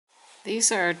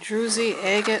These are Druzy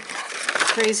agate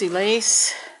crazy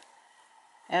lace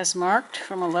as marked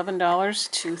from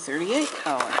 $11 to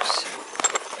 $38.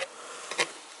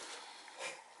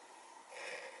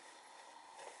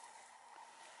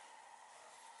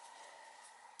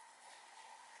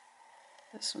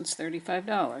 This one's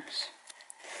 $35.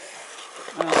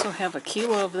 I also have a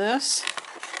kilo of this.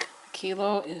 A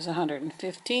kilo is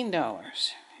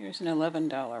 $115. Here's an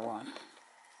 $11 one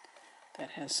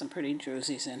that has some pretty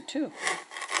Druzys in too.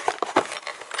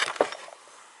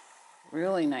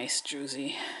 Really nice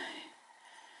Druzy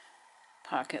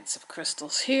pockets of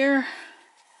crystals here.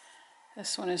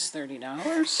 This one is $30.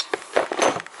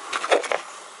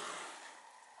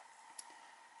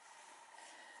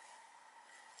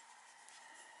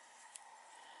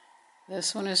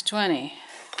 This one is $20.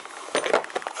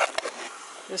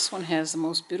 This one has the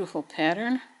most beautiful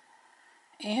pattern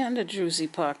and a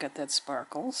Druzy pocket that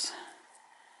sparkles,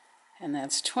 and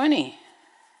that's $20.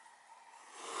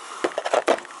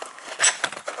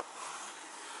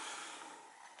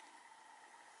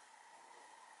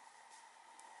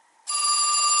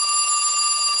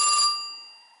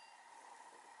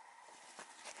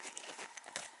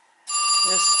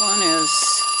 This one is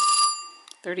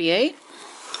 $38.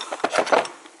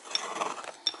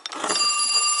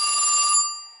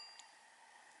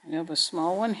 We have a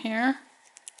small one here,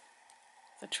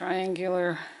 the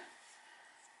triangular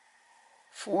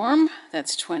form,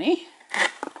 that's $20.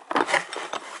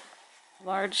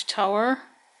 Large tower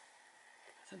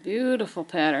with a beautiful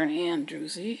pattern and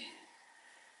Druzy.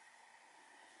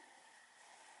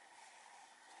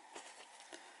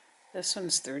 This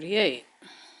one's $38.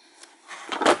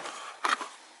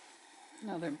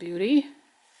 Another beauty.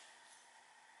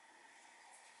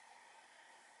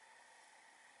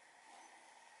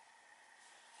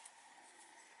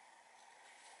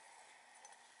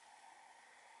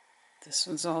 This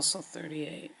one's also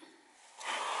 $38.